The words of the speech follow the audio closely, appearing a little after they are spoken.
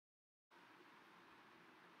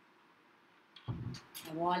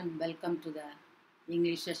A warm welcome to the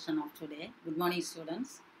English session of today. Good morning,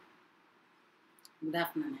 students. Good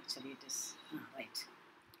afternoon, actually, it is. Right.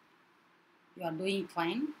 You are doing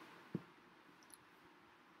fine.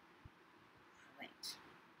 Right.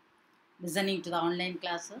 Listening to the online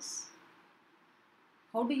classes.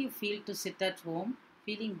 How do you feel to sit at home?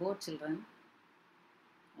 Feeling bored, children?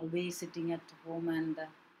 Always sitting at home, and the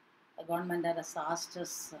government has asked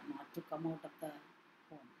us not to come out of the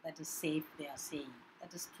home. That is safe, they are saying.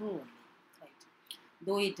 That is true only. Right.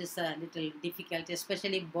 Though it is a little difficult,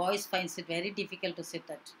 especially boys finds it very difficult to sit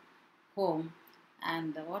at home.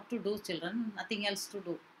 And what to do, children? Nothing else to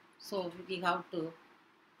do. So we have to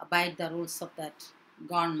abide the rules of that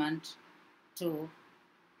government to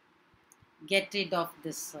get rid of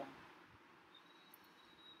this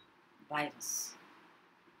virus.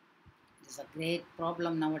 It is a great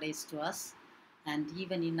problem nowadays to us. And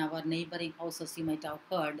even in our neighboring houses, you might have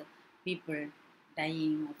heard people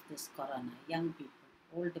dying of this corona. Young people,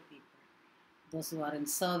 old people, those who are in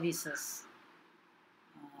services,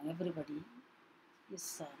 everybody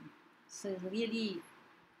is so really,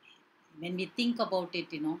 when we think about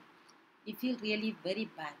it, we feel really very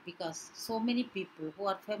bad because so many people who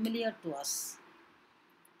are familiar to us,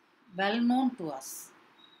 well known to us,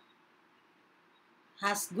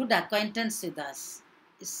 has good acquaintance with us.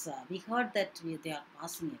 We heard that they are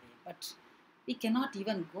passing away, but we cannot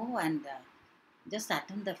even go and just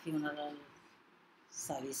attend the funeral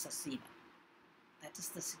services even. That is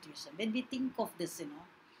the situation. When we think of this,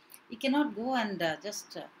 we cannot go and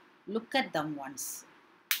just look at them once.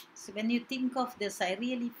 So when you think of this, I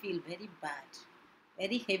really feel very bad,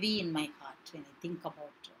 very heavy in my heart when I think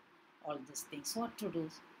about all these things. What to do?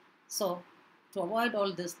 So to avoid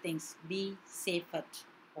all these things, be safe at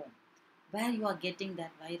home. Where you are getting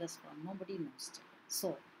that virus from, nobody knows.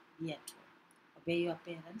 So be at home. Obey your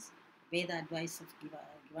parents. Obey the advice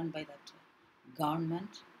given by that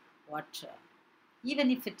government.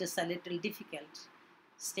 Even if it is a little difficult,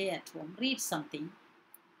 stay at home. Read something.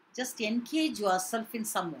 Just engage yourself in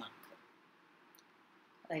some work.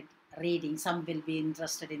 Right? Reading. Some will be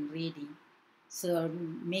interested in reading. So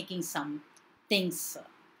making some things,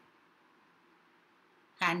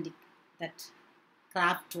 that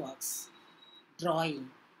craft works,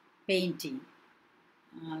 drawing, painting,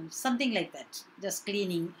 something like that. Just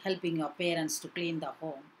cleaning, helping your parents to clean the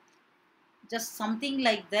home. Just something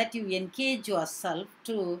like that, you engage yourself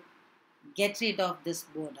to get rid of this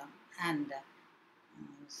boredom and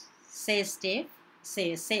stay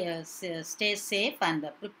safe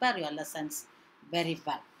and prepare your lessons very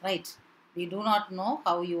well. Right? We do not know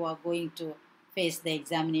how you are going to face the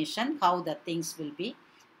examination, how the things will be.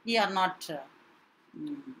 We are not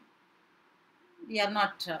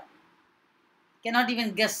cannot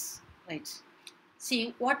even guess, right?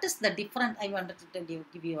 See, what is the difference? I wanted to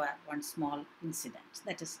give you one small incident.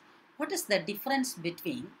 That is, what is the difference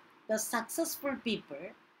between the successful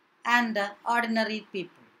people and ordinary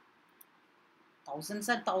people? Thousands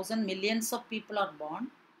and thousands, millions of people are born,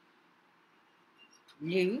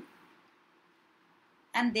 live,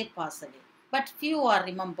 and they pass away. But few are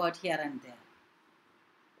remembered here and there.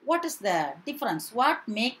 What is the difference? What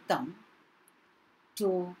makes them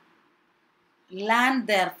to land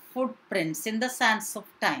their footprints in the sands of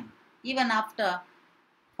time? Even after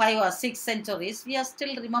 5 or 6 centuries, we are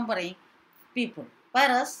still remembering people.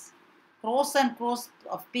 Whereas crores and crores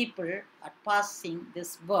of people are passing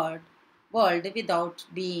this world without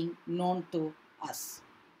being known to us.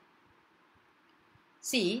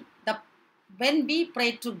 See, when we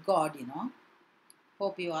pray to God,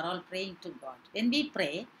 hope you are all praying to God. When we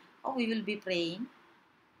pray, how we will be praying?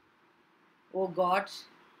 Oh God,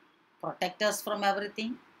 protect us from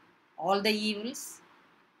everything, all the evils.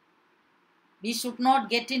 We should not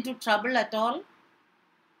get into trouble at all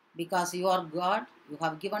because you are God. You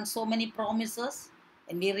have given so many promises.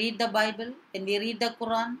 When we read the Bible, when we read the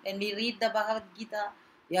Quran, when we read the Bhagavad Gita,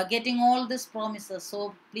 we are getting all these promises.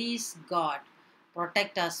 So please, God,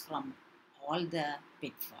 protect us from all the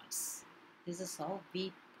pitfalls. This is how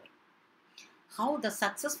we pray. How the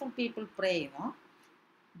successful people pray,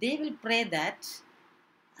 they will pray that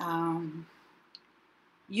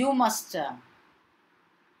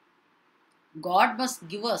God must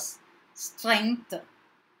give us strength,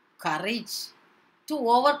 courage to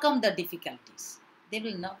overcome the difficulties. They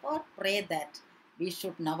will never pray that we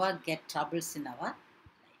should never get troubles in our life.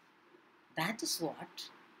 That is what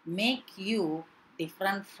make you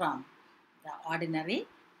different from the ordinary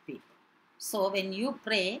people. So when you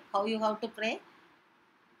pray, how you have to pray?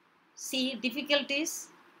 See, difficulties,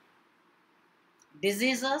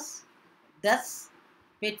 diseases, deaths,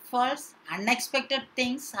 pitfalls, unexpected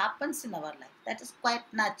things happens in our life. That is quite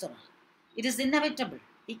natural. It is inevitable.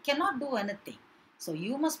 We cannot do anything. So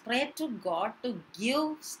you must pray to God to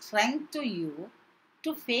give strength to you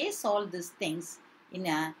to face all these things in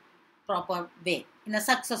a proper way, in a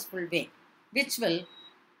successful way, which will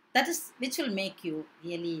which will make you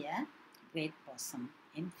really a great person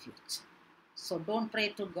in future. So don't pray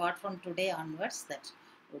to God from today onwards that,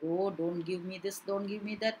 oh, don't give me this, don't give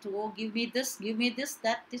me that, oh, give me this,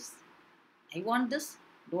 that, this. I want this,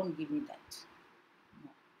 don't give me that.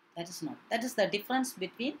 No, that is not. That is the difference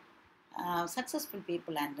between successful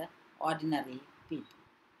people and ordinary people.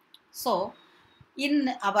 So,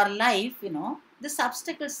 in our life, these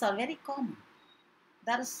obstacles are very common.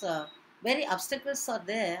 There is very obstacles are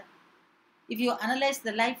there. If you analyze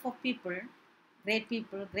the life of people, great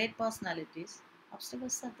personalities,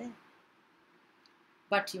 obstacles are there.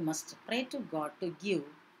 But you must pray to God to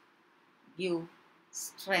give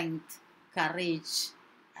strength, courage,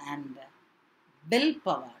 and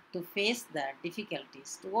willpower to face the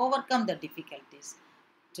difficulties, to overcome the difficulties,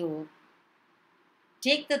 to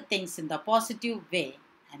take the things in the positive way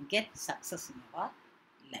and get success in your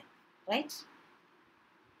life. Right?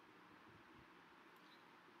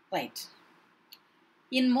 Right.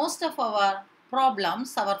 In most of our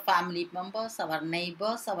problems, our family members, our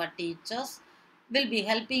neighbors, our teachers will be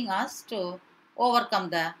helping us to overcome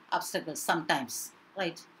the obstacles sometimes.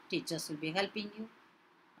 Right? Teachers will be helping you.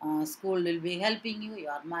 School will be helping you,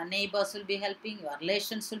 your neighbors will be helping, your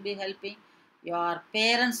relations will be helping, your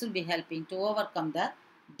parents will be helping to overcome the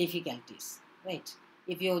difficulties, right?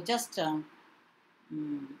 If you just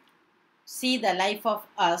see the life of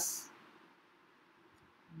us,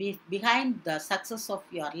 behind the success of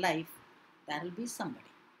your life, there will be somebody.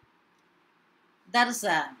 There is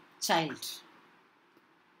a child.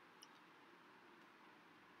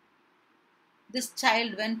 This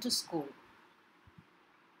child went to school,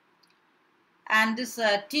 and these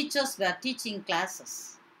teachers were teaching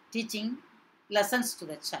lessons to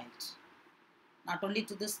the child. Not only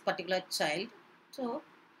to this particular child, to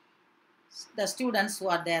the students who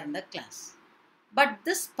are there in the class. But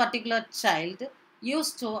this particular child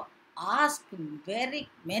used to ask very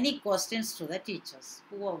many questions to the teachers,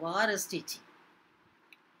 whoever is teaching.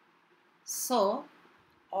 So,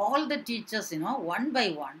 all the teachers, one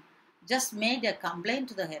by one, just made a complaint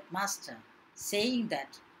to the headmaster, saying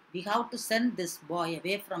that we have to send this boy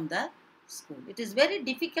away from the school. It is very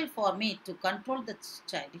difficult for me to control the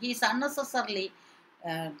child. He is unnecessarily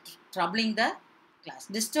troubling the class,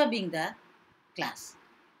 disturbing the class.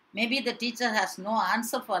 Maybe the teacher has no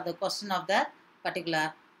answer for the question of the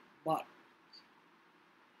particular boy.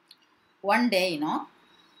 One day,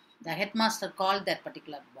 the headmaster called that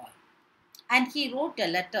particular boy, and he wrote a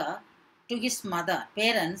letter to his mother,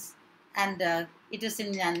 parents, and it is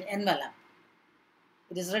in an envelope.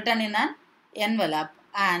 It is written in an envelope,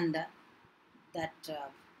 and that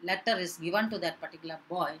letter is given to that particular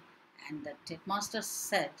boy, and the headmaster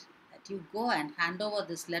said that you go and hand over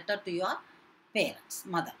this letter to your parents,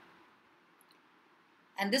 mother.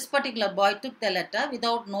 And this particular boy took the letter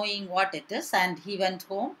without knowing what it is, and he went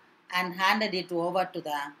home and handed it over to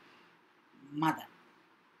the mother.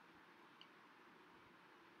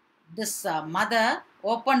 This mother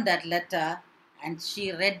opened that letter and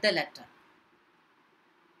she read the letter.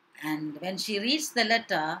 And when she reads the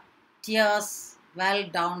letter, tears well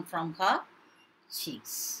down from her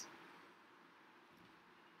cheeks.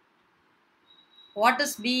 What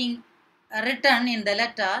is being written in the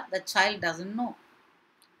letter, the child doesn't know.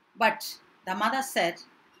 But the mother said,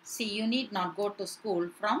 see, you need not go to school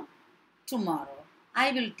from tomorrow.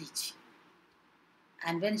 I will teach you.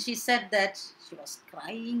 And when she said that, she was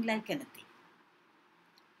crying like anything.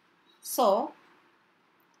 So,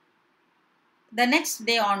 the next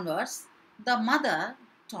day onwards, the mother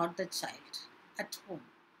taught the child at home.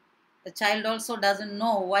 The child also doesn't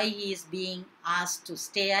know why he is being asked to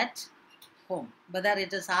stay at home. Whether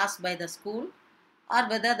it is asked by the school or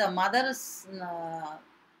whether the mother is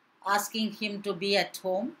asking him to be at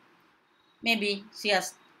home. Maybe she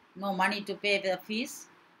has no money to pay the fees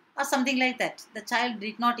or something like that. The child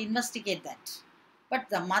did not investigate that. But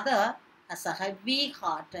the mother has a heavy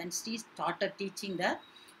heart and she started teaching the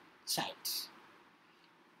child.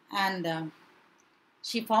 And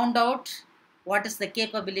she found out what is the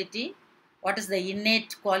capability, what is the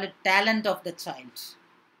innate talent of the child.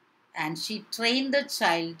 And she trained the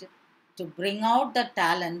child to bring out the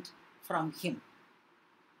talent from him.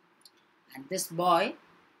 And this boy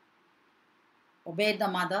obeyed the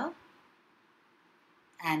mother,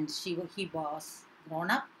 and he was grown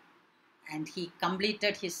up and he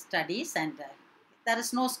completed his studies, and there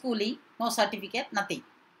is no schooling, no certificate, nothing.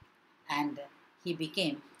 and he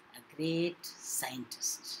became a great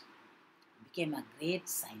scientist. Became a great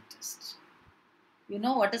scientist. You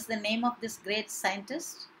know what is the name of this great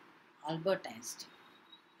scientist? Albert Einstein,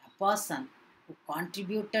 a person who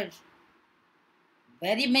contributed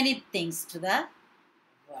very many things to the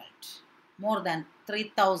world. More than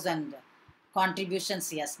 3,000 contributions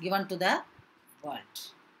he has given to the world.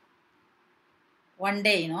 One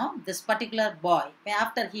day, this particular boy,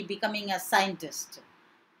 after he becoming a scientist,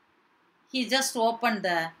 he just opened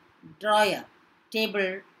the drawer,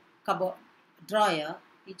 table cupboard drawer.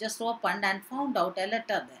 He just opened and found out a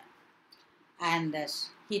letter there. And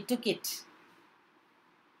he took it,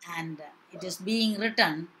 and it is being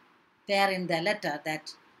written there in the letter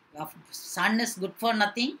that your son is good for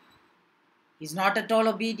nothing. He's not at all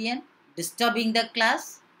obedient, disturbing the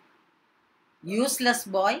class, useless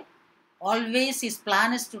boy. Always his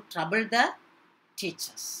plan is to trouble the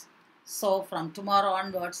teachers. So from tomorrow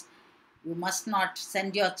onwards, you must not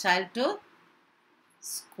send your child to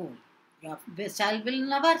school. Your child will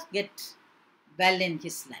never get well in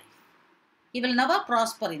his life. He will never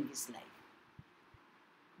prosper in his life.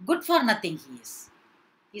 Good for nothing he is.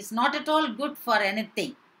 He is not at all good for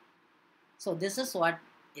anything. So this is what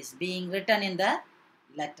is being written in the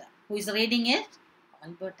letter. Who is reading it?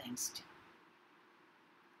 Albert Einstein.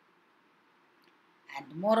 And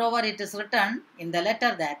moreover, it is written in the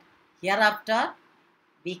letter that hereafter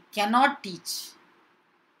we cannot teach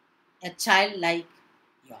a child like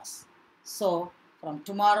yours. So from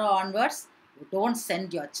tomorrow onwards, you don't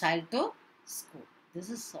send your child to school. This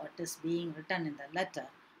is what is being written in the letter,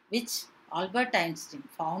 which Albert Einstein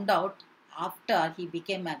found out after he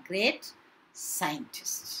became a great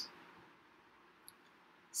scientist.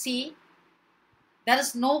 See, there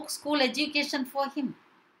is no school education for him.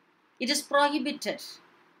 It is prohibited.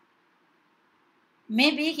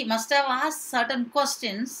 Maybe he must have asked certain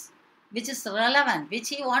questions which is relevant, which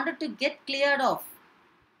he wanted to get cleared of.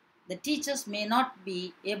 The teachers may not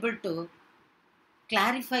be able to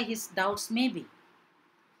clarify his doubts maybe.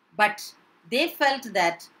 But they felt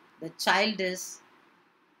that the child is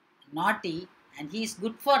naughty and he is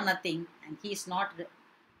good for nothing and he is not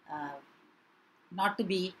to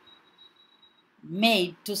be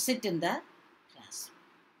made to sit in the classroom.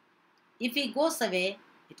 If he goes away,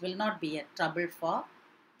 it will not be a trouble for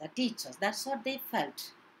the teachers. That's what they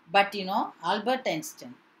felt. But Albert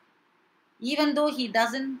Einstein, even though he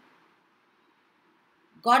doesn't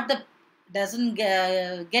get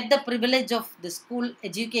the privilege of the school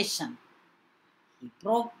education, he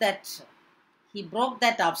broke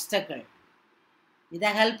that obstacle with the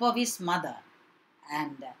help of his mother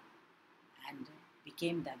and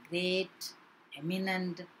became the great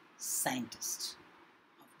eminent scientist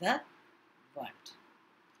of the world.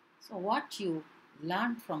 So what you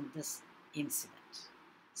learn from this incident?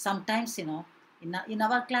 Sometimes, in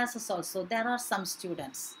our classes also, there are some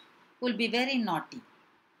students who will be very naughty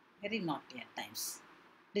at times,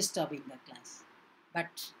 disturbing the class.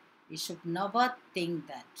 But we should never think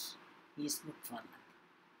that he is good for nothing.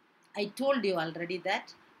 I told you already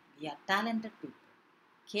that we are talented people.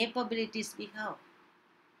 Capabilities we have.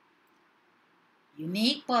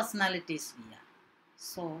 Unique personalities we are.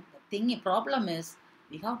 So the problem is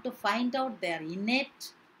we have to find out their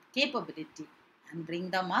innate capability and bring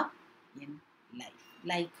them up in life,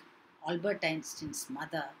 like Albert Einstein's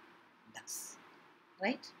mother does.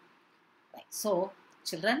 Right? So,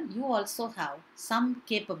 children, you also have some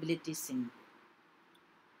capabilities in you,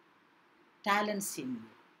 talents in you.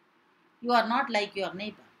 You are not like your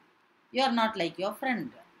neighbor. You are not like your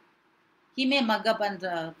friend. He may mug up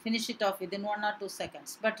and finish it off within 1 or 2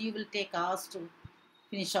 seconds, but you will take hours to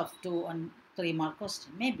finish off 2 and 3 more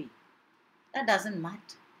questions, maybe. That doesn't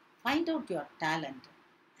matter. Find out your talent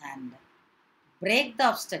and break the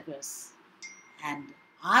obstacles and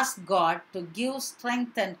ask God to give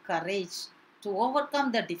strength and courage to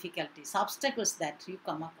overcome the difficulties, obstacles that you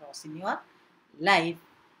come across in your life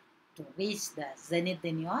to reach the zenith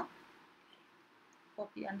in your life.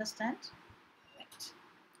 Hope you understand. Right.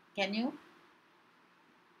 Can you?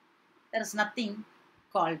 There is nothing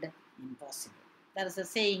called impossible. There is a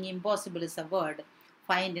saying, impossible is a word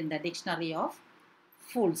found in the dictionary of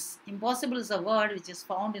fools. Impossible is a word which is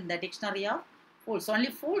found in the dictionary of fools.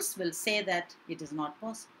 Only fools will say that it is not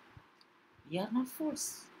possible. We are not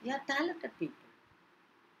fools. We are talented people.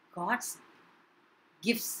 God's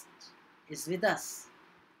gifts is with us.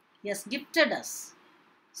 He has gifted us.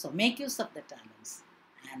 So make use of the talents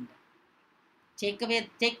and take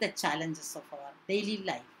the challenges of our daily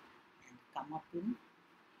life and come up in life.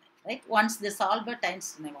 Right? Once this Albert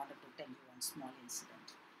Einstein, I wanted to tell you one small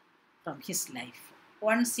incident from his life.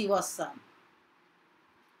 Once he was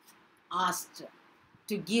asked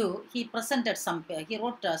to give, he presented some, he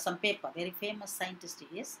wrote some paper, very famous scientist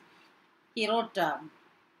he is. He wrote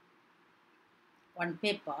one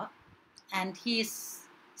paper, and he is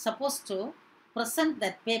supposed to present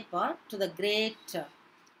that paper to the great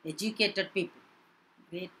educated people,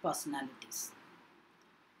 great personalities.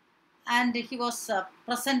 And he was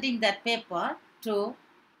presenting that paper to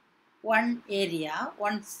one area,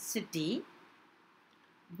 one city,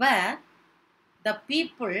 where the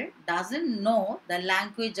people doesn't know the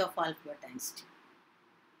language of Albert Einstein.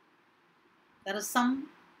 There is some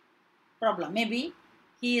problem. Maybe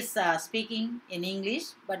he is speaking in English,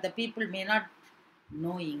 but the people may not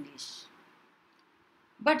know English.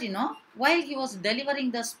 But while he was delivering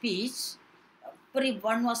the speech,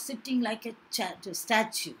 everyone was sitting like a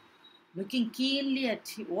statue, looking keenly at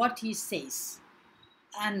what he says.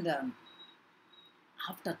 And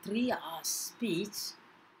after 3 hours speech,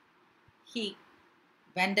 he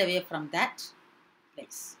went away from that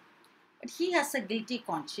place. But he has a guilty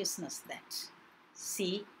consciousness that,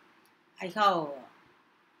 see, I have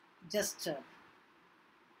just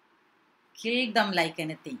killed them like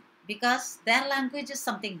anything, because their language is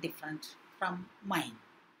something different from mine.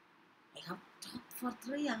 I have talked for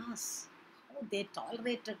 3 hours. How they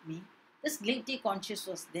tolerated me. This guilty conscience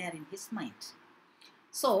was there in his mind.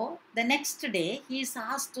 So the next day he is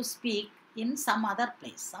asked to speak in some other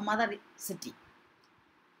place, some other city.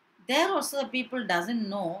 There also the people doesn't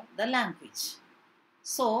know the language.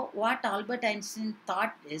 So what Albert Einstein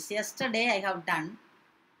thought is, yesterday I have done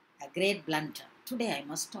a great blunder. Today I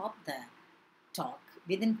must stop the talk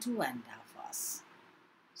within 2.5 hours.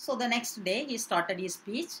 So the next day he started his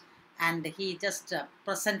speech, and he just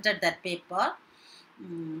presented that paper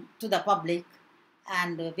to the public,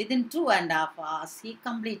 and within 2.5 hours he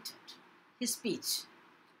completed his speech.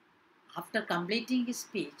 After completing his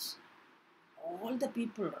speech, all the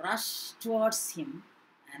people rushed towards him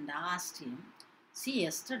and asked him, see,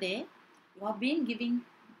 yesterday you have been giving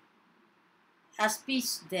a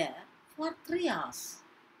speech there for 3 hours,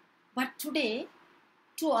 but today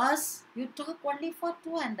to us you talk only for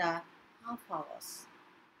 2.5 hours.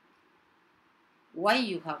 Why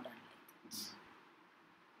you have done like that?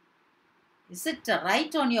 Is it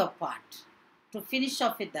right on your part to finish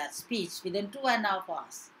off with that speech within 2.5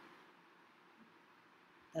 hours?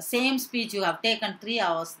 The same speech you have taken 3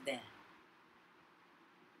 hours there.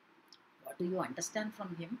 What do you understand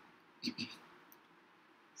from him?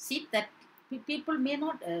 See that people may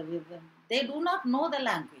not, they do not know the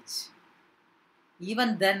language.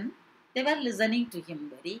 Even then, they were listening to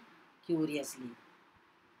him very curiously.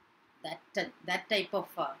 That type of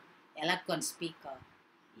eloquent speaker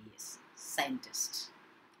is scientist,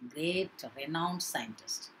 great renowned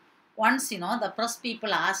scientist. Once, the press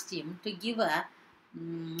people asked him to give a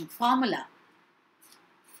formula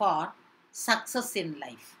for success in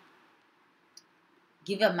life.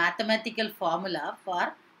 Give a mathematical formula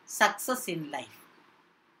for success in life.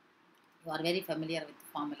 You are very familiar with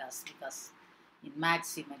formulas, because in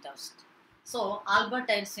maths you might have. So Albert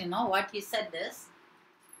Einstein, what he said is,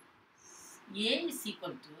 A is equal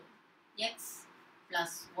to x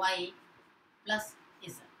plus y plus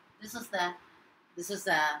z. This is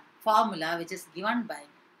the formula which is given by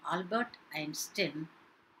Albert Einstein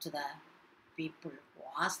to the people who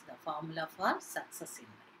asked the formula for success in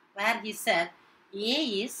life, where he said A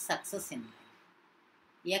is success in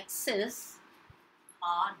life, X is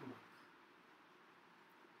hard work,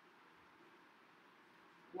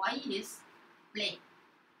 Y is play,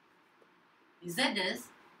 Z is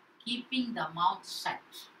keeping the mouth shut.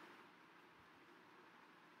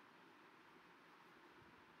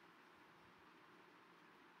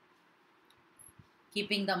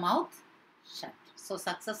 Keeping the mouth shut. So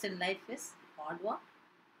success in life is hard work,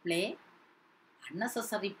 play,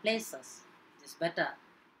 unnecessary places. It is better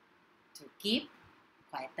to keep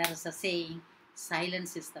quiet. There is a saying,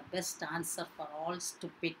 silence is the best answer for all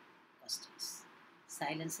stupid questions.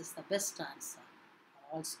 Silence is the best answer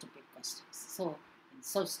for all stupid questions. So in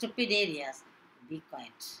so stupid areas, be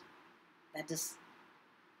quiet. That is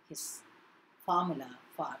his formula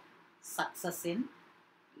for success in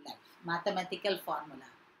life. Mathematical formula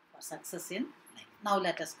for success in life. Now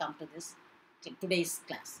let us come to this today's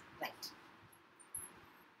class. Right.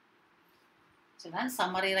 Children,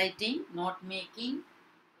 summary writing, note making,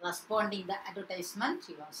 responding the advertisement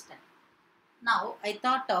you have done. Now I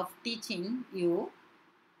thought of teaching you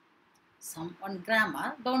some on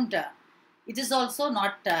grammar. Don't. It is also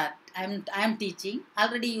not. I am teaching.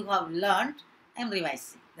 Already you have learned. I am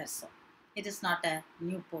revising. That's all. It is not a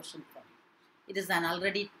new portion for you. It is an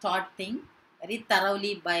already taught thing, very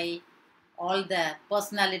thoroughly by all the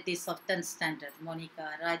personalities of 10th standard, Monica,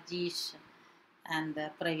 Rajesh, and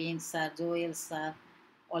Praveen sir, Joel sir,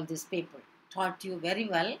 all these people taught you very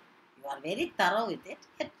well. You are very thorough with it.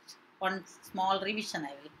 Yet one small revision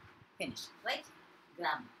I will finish, right?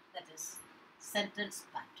 Grammar, that is sentence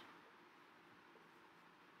pattern.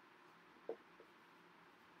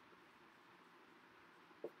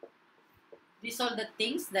 These are the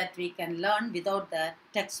things that we can learn without the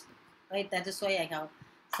textbook, right? That is why I have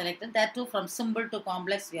selected that too. From simple to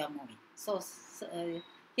complex we are moving. So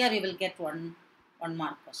here we will get one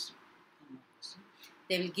mark question.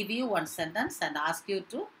 They will give you one sentence and ask you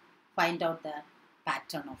to find out the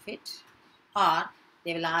pattern of it, or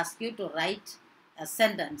they will ask you to write a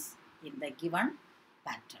sentence in the given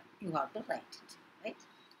pattern. You have to write it, right?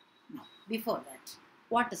 Now, before that,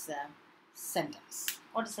 what is a sentence?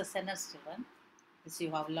 What is a sentence, children? This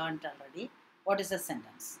you have learned already. What is a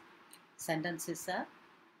sentence? Sentence is a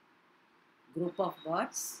group of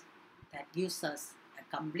words that gives us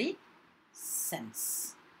a complete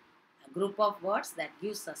sense. A group of words that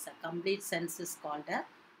gives us a complete sense is called a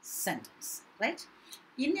sentence, right?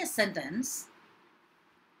 In a sentence,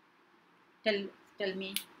 tell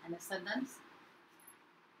me in a sentence.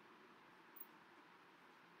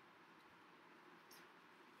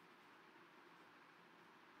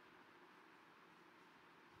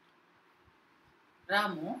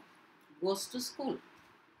 Ramu goes to school.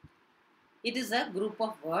 It is a group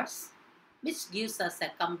of words which gives us a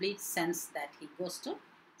complete sense that he goes to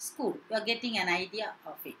school. You are getting an idea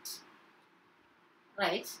of it,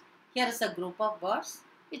 right? Here is a group of words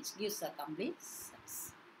which gives a complete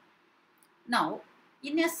sense. Now,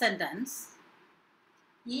 in a sentence,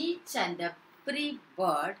 each and every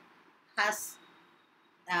word has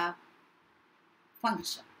a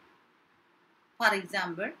function. For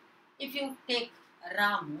example, if you take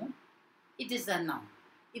Ramu, it is a noun.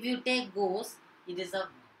 If you take goes, it is a verb.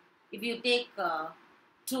 If you take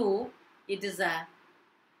to, it is a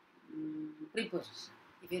preposition.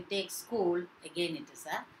 If you take school, again it is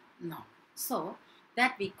a noun. So,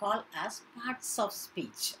 that we call as parts of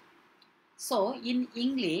speech. So, in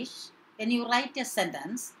English, when you write a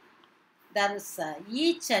sentence, there is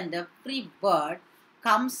each and every word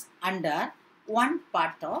comes under one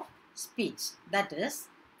part of speech. That is,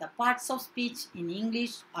 the parts of speech in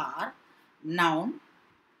English are noun,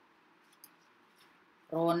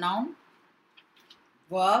 pronoun,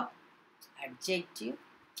 verb, adjective,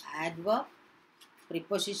 adverb,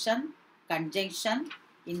 preposition, conjunction,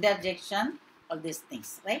 interjection, all these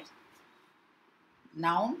things, right?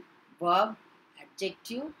 Noun, verb,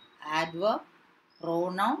 adjective, adverb,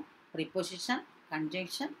 pronoun, preposition,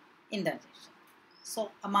 conjunction, interjection.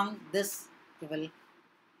 So, among this you will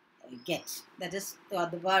get. That is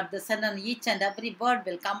the word, the sentence, each and every word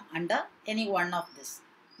will come under any one of these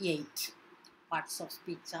 8 parts of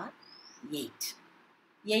speech are 8.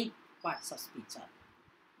 8 parts of speech are.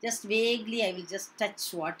 Just vaguely I will just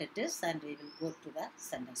touch what it is and we will go to the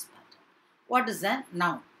sentence pattern. What is a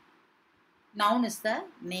noun? Noun is the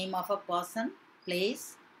name of a person,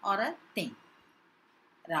 place or a thing.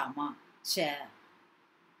 Rama, chair,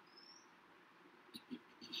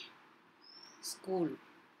 school,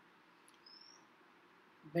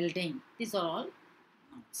 building. These are all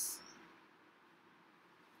nouns.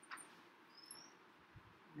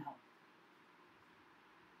 Now,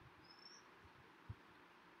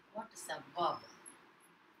 what is a verb?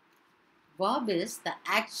 Verb is the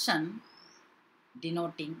action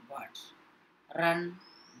denoting word. Run,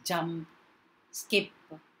 jump, skip,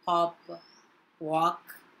 hop, walk,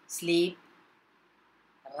 sleep,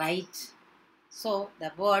 write. So,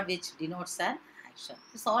 the word which denotes an action.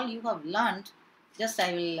 This is all you have learned. Just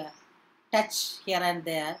I will touch here and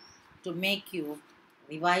there to make you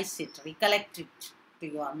revise it, recollect it to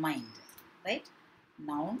your mind, right?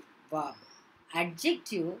 Noun, verb.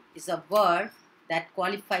 Adjective is a word that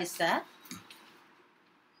qualifies a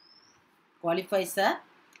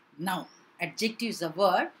noun. Adjective is a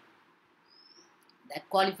word that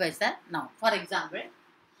qualifies a noun. For example,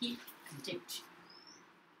 he, adjective.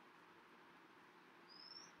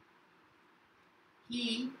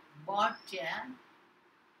 He bought a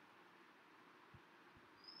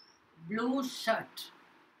blue shirt.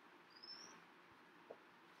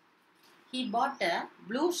 He bought a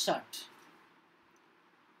blue shirt.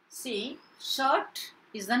 See, shirt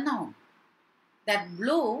is a noun. That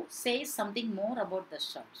blue says something more about the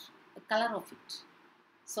shirt, the color of it.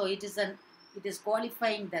 So it is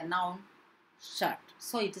qualifying the noun shirt.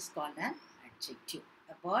 So it is called an adjective.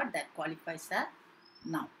 A word that qualifies a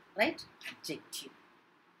noun, right? Adjective.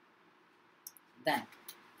 Then,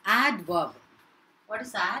 adverb. What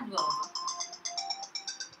is adverb?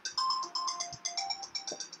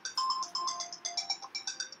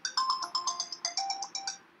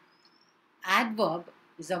 adverb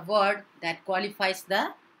is a word that qualifies the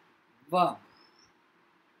verb.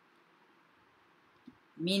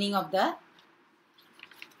 Meaning of the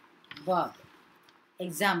verb.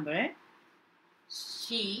 Example,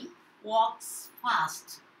 she walks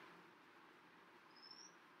fast.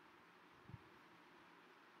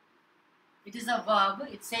 It is a verb.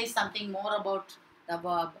 It says something more about the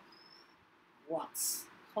verb walks.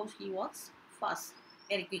 How she walks? Fast,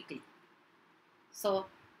 very quickly. So,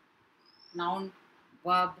 noun,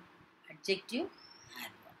 verb, adjective,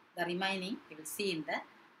 adverb. The remaining you will see in the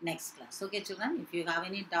next class. Okay, children, if you have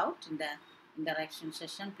any doubt in the interaction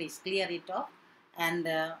session, please clear it off. And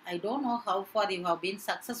I don't know how far you have been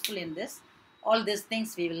successful in this. All these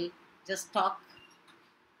things we will just talk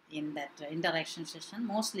in that interaction session.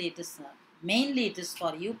 Mostly it is, mainly it is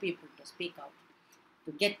for you people to speak out,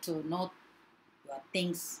 to get to know your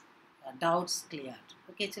things, your doubts cleared.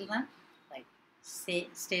 Okay, children? Right. Stay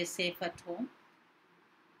safe at home.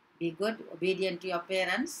 Be good, obedient to your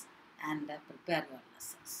parents, and prepare your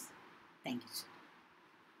lessons. Thank you, children.